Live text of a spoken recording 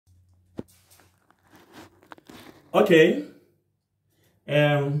Okay.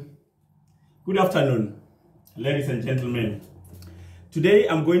 Good afternoon, ladies and gentlemen. Today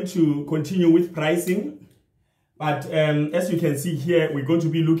I'm going to continue with pricing, but as you can see here, we're going to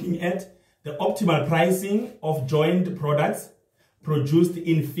be looking at the optimal pricing of joint products produced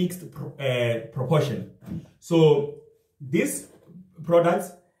in fixed proportion. So these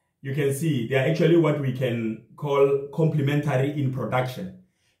products, you can see, they are actually what we can call complementary in production,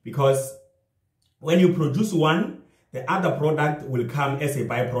 because when you produce one, the other product will come as a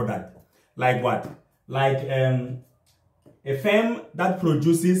byproduct. Like what? Like a farm that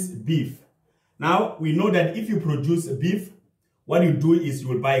produces beef. Now, we know that if you produce beef, what you do is you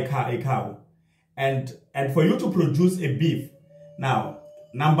will buy a cow. And for you to produce a beef, now,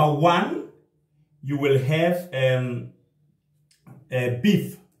 number one, you will have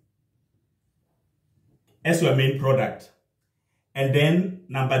beef as your main product. And then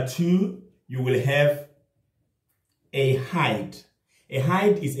number two, you will have a hide. A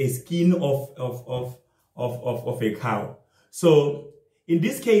hide is a skin of a cow. So in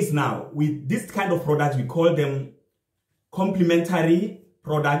this case now, with this kind of products, we call them complementary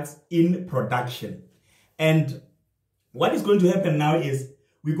products in production. And what is going to happen now is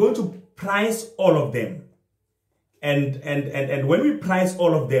we're going to price all of them. And when we price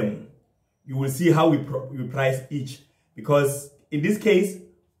all of them, you will see how we price each. Because in this case,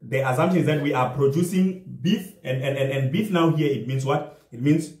 the assumption is that we are producing beef, and beef now here, it means what? It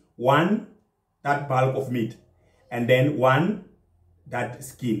means one, that bulk of meat, and then one, that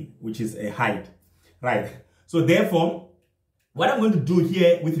skin, which is a hide, right? So therefore, what I'm going to do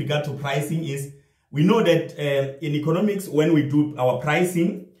here with regard to pricing is, we know that in economics, when we do our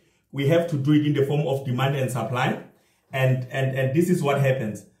pricing, we have to do it in the form of demand and supply, and this is what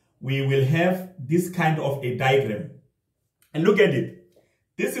happens. We will have this kind of a diagram, and look at it.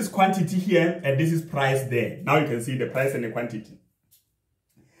 This is quantity here, and this is price there. Now you can see the price and the quantity.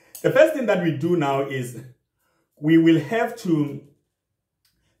 The first thing that we do now is we will have to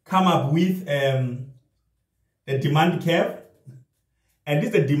come up with a demand curve. And this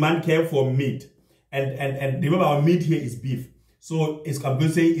is the demand curve for meat. And remember, our meat here is beef. So I'm going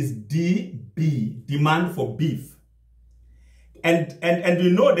to say is DB, demand for beef. And you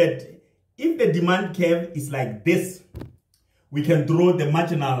know that if the demand curve is like this, we can draw the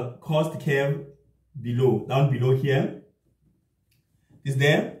marginal cost curve below, down below here. Is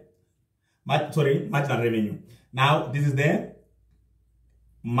there? Marginal revenue. Now, this is the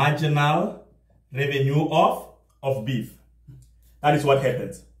marginal revenue of beef. That is what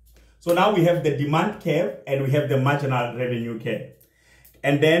happens. So now we have the demand curve and we have the marginal revenue curve.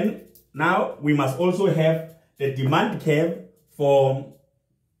 And then now we must also have the demand curve for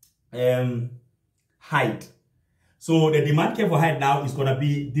height. So the demand curve for height now is going to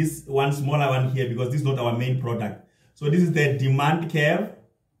be this one smaller one here, because this is not our main product. So this is the demand curve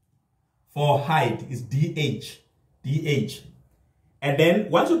for height, is DH. And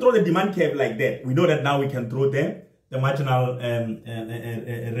then once you draw the demand curve like that, we know that now we can draw the marginal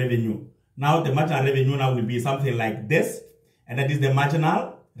revenue. Now the marginal revenue now will be something like this, and that is the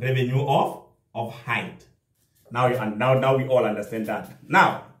marginal revenue of height. Now we all understand that.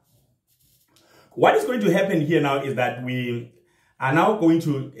 Now, what is going to happen here now is that we are now going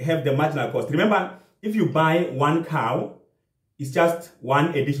to have the marginal cost. Remember, if you buy one cow, it's just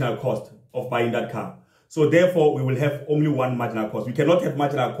one additional cost of buying that cow. So therefore, we will have only one marginal cost. We cannot have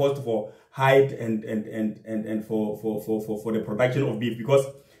marginal cost for height and for the production of beef, because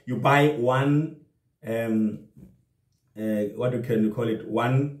you buy one what can you call it?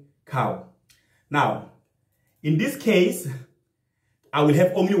 One cow. Now, in this case, I will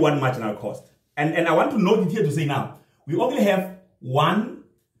have only one marginal cost. And I want to note it here to say now, we only have one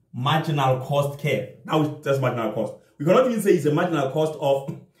marginal cost curve. Now it's just marginal cost. We cannot even say it's a marginal cost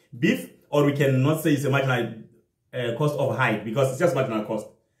of beef, or we cannot say it's a marginal cost of height, because it's just marginal cost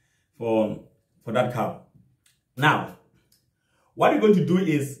for that cow. Now, what we're going to do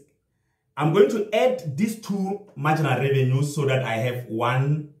is, I'm going to add these two marginal revenues so that I have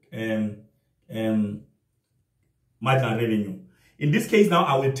one marginal revenue. In this case now,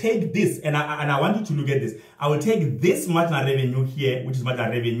 I will take this, and I want you to look at this. I will take this marginal revenue here, which is marginal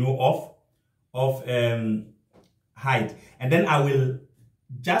revenue of height. And then I will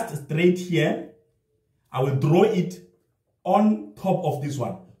just straight here, I will draw it on top of this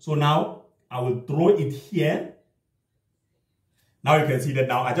one. So now I will draw it here. Now you can see that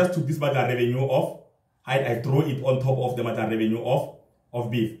now I just took this marginal revenue of height, I draw it on top of the marginal revenue of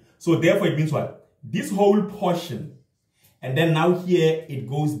beef. So therefore it means what? This whole portion, and then now here it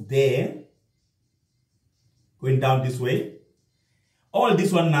goes there, going down this way. All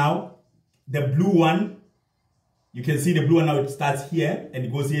this one now, the blue one You can see the blue one now, it starts here and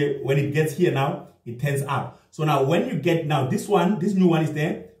it goes here. When it gets here now, it turns up. So now when you get now this one, this new one is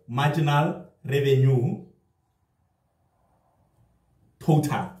the marginal revenue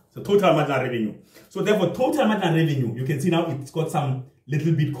total. So total marginal revenue. So therefore total marginal revenue, you can see now it's got some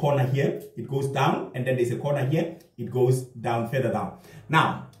little bit corner here. It goes down and then there's a corner here. It goes down, further down.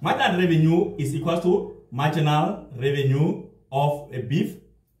 Now, marginal revenue is equal to marginal revenue of a beef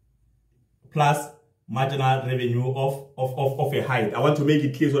plus marginal revenue of a hide. I want to make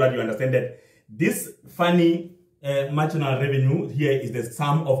it clear so that you understand that this funny marginal revenue here is the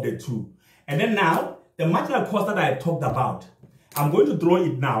sum of the two. And then now, the marginal cost that I talked about, I'm going to draw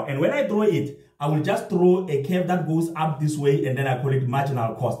it now. And when I draw it, I will just throw a curve that goes up this way and then I call it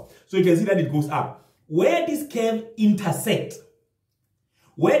marginal cost. So you can see that it goes up. Where this curve intersects,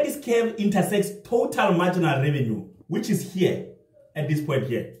 total marginal revenue, which is here, at this point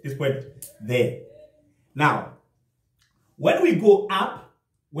here, this point there. Now, when we go up,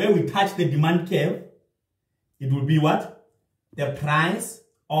 where we touch the demand curve, it will be what? The price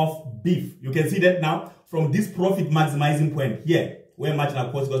of beef. You can see that now from this profit maximizing point here, where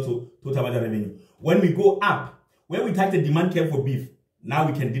marginal cost goes to total marginal revenue. When we go up, where we touch the demand curve for beef, now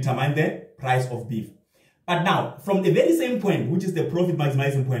we can determine the price of beef. But now, from the very same point, which is the profit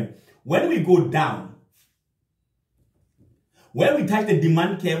maximizing point, when we go down, where we touch the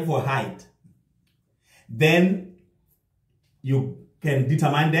demand curve for height, then you can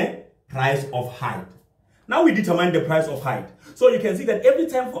determine the price of height. Now we determine the price of height. So you can see that every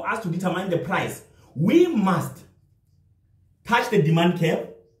time for us to determine the price, we must touch the demand curve,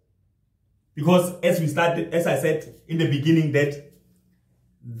 because as I said in the beginning, that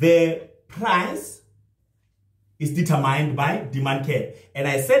the price is determined by demand curve. And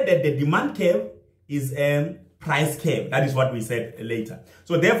I said that the demand curve is a price curve. That is what we said later.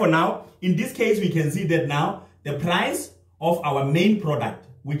 So therefore now, in this case, we can see that now the price of our main product,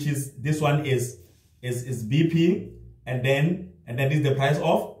 which is this one is BP, and then this is the price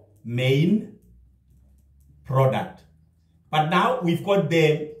of main product. But now we've got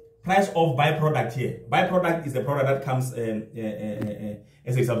the price of byproduct here. Byproduct is the product that comes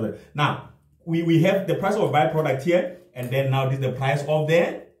as a substitute. Now, we have the price of byproduct here, and then now this is the price of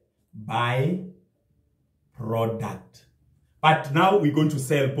the byproduct. But now we're going to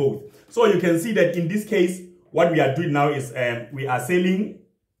sell both. So you can see that in this case, what we are doing now is we are selling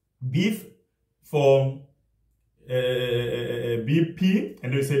beef for BP,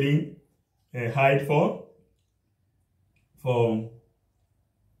 and we're selling hide for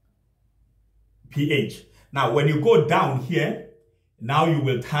pH. Now, when you go down here, now you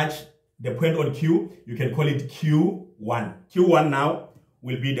will touch the point on Q. You can call it Q1. Q1 now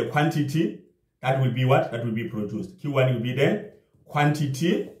will be the quantity that will be what? That will be produced. Q1 will be the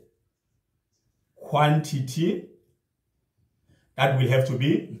quantity that will have to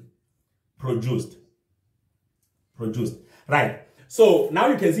be produced. Right. So now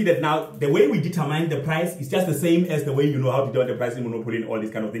you can see that now the way we determine the price is just the same as the way you know how to do the pricing monopoly and all these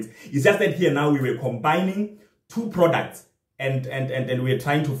kind of things. It's just that here now we were combining two products and we're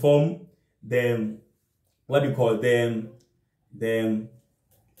trying to form the, what do you call them, the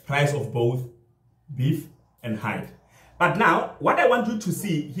price of both beef and hide. But now what I want you to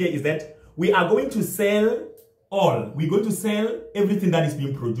see here is that we are going to sell all. We're going to sell everything that is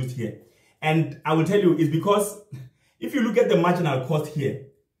being produced here. And I will tell you, it's because if you look at the marginal cost here,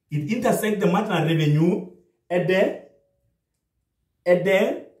 it intersects the marginal revenue at the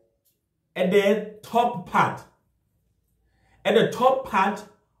top part. At the top part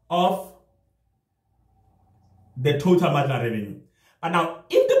of the total marginal revenue. But now,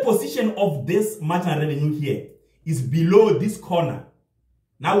 if the position of this marginal revenue here is below this corner,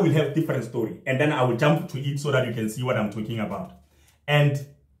 now we'll have different story. And then I will jump to it so that you can see what I'm talking about. And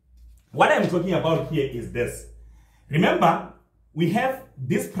what I'm talking about here is this. Remember, we have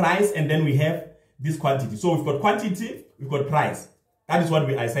this price and then we have this quantity. So we've got quantity, we've got price. That is what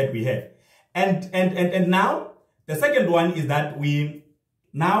I said we have. And now, the second one is that we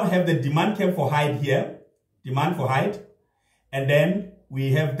now have the demand curve for hide here. Demand for hide. And then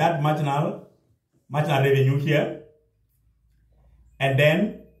we have that marginal revenue here. And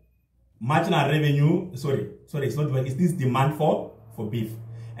then marginal revenue, sorry, it's not, it's this demand for beef.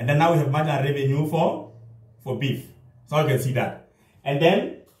 And then now we have marginal revenue for beef. So you can see that. And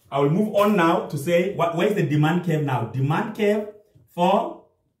then I will move on now to say, where is the demand curve now? Demand curve for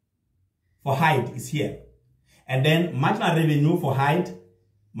hide is here. And then marginal revenue for hide,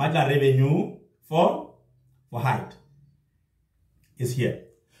 marginal revenue for hide is here.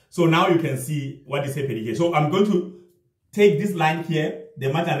 So now you can see what is happening here. So I'm going to take this line here,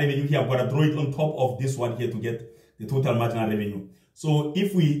 the marginal revenue here, I'm going to draw it on top of this one here to get the total marginal revenue. So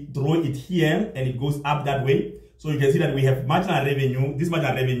if we draw it here and it goes up that way, so you can see that we have marginal revenue, this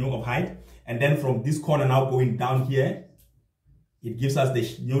marginal revenue of height, and then from this corner now going down here, it gives us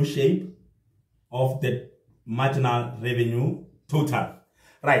the new shape of the marginal revenue total.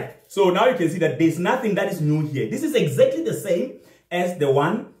 Right, so now you can see that there's nothing that is new here. This is exactly the same as the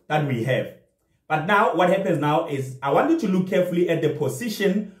one that we have. But now what happens now is I want you to look carefully at the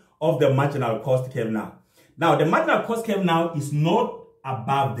position of the marginal cost curve now. Now the marginal cost curve now is not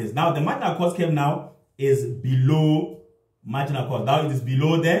above this. Now the marginal cost curve now is below marginal cost. Now it is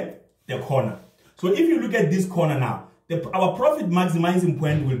below the corner. So if you look at this corner now, our profit maximizing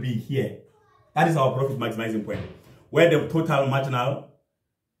point will be here. That is our profit maximizing point, where the total marginal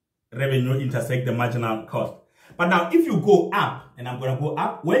revenue intersect the marginal cost. But now if you go up, and I'm going to go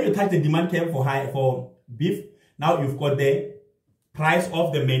up, when you touch the demand curve for beef, now you've got the price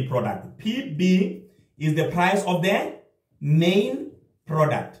of the main product. PB is the price of the main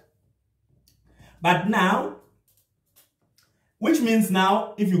product. But now, which means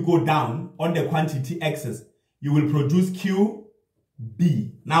now if you go down on the quantity axis, you will produce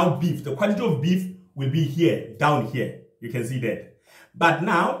QB. Now beef, the quantity of beef will be here, down here. You can see that. But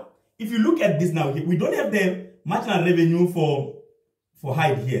now, if you look at this now, we don't have the marginal revenue for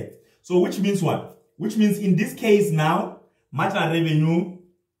hide here. So which means what? Which means in this case now, marginal revenue,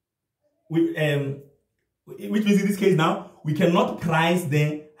 which means in this case now, we cannot price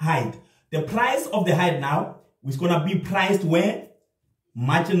the hide. The price of the hide now is going to be priced where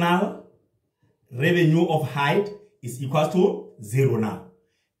marginal revenue of hide is equal to 0 now.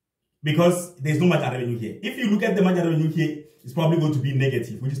 Because there's no marginal revenue here. If you look at the marginal revenue here, it's probably going to be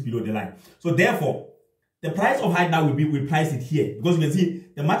negative, which is below the line. So therefore, the price of hide now we price it here. Because you can see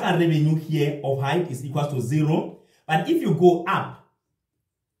the marginal revenue here of hide is equal to 0. But if you go up,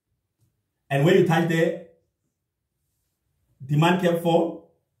 and when you touch the demand curve for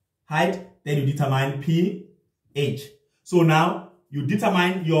hide, then you determine PH. So now you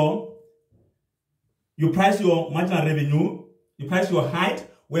determine you price your marginal revenue, you price your hide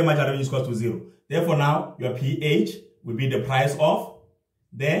where marginal revenue is equal to 0. Therefore now your PH will be the price of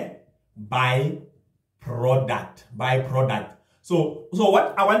the byproduct. So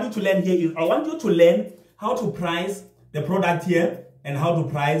what I want you to learn here is I want you to learn how to price the product here and how to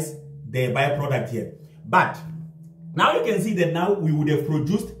price the byproduct here. But now you can see that now we would have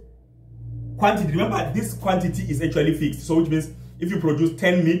produced quantity. Remember, this quantity is actually fixed. So which means if you produce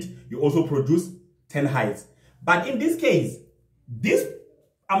 10 meat, you also produce 10 hides. But in this case, this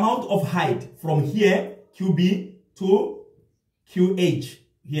amount of hide from here, QB, to QH,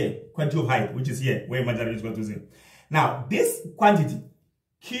 here, quantity of hide, which is here, where marginal is equal to 0. Now, this quantity,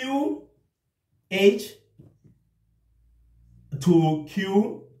 QH to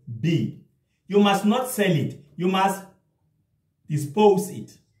QB, you must not sell it. You must dispose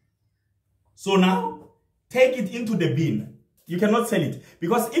it. So now, take it into the bin. You cannot sell it.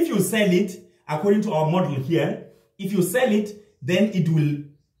 Because if you sell it, according to our model here, if you sell it, then it will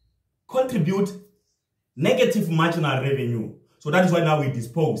contribute negative marginal revenue. So that is why now we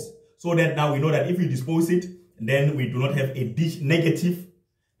dispose. So that now we know that if we dispose it, then we do not have a negative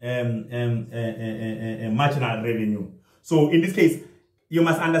marginal revenue. So in this case, you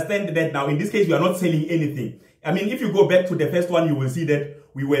must understand that now in this case, we are not selling anything. I mean, if you go back to the first one, you will see that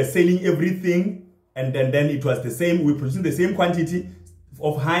we were selling everything and then it was the same. We producing the same quantity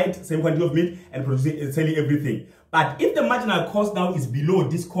of hide, same quantity of meat, and selling everything. But if the marginal cost now is below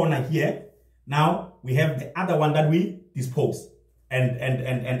this corner here, now we have the other one that we dispose.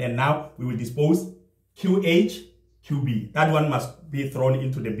 And now we will dispose QH, QB. That one must be thrown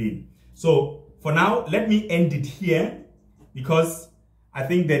into the bin. So for now, let me end it here, because I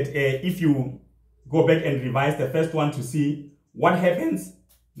think that if you go back and revise the first one to see what happens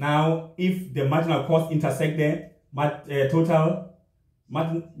now if the marginal cost intersect the total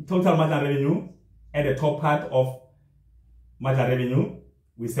marginal revenue at the top part of marginal revenue,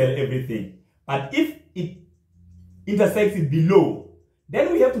 we sell everything. But if it intersects it below,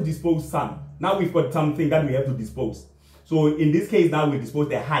 then we have to dispose some. Now we've got something that we have to dispose. So in this case, now we dispose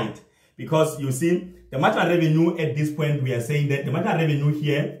the height, because you see the marginal revenue at this point, we are saying that the marginal revenue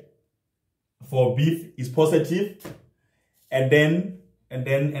here for beef is positive, and then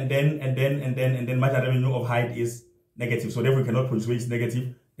marginal revenue of height is negative. So therefore we cannot produce where it's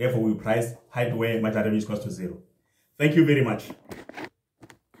negative. Therefore we price height where marginal revenue is equal to 0. Thank you very much.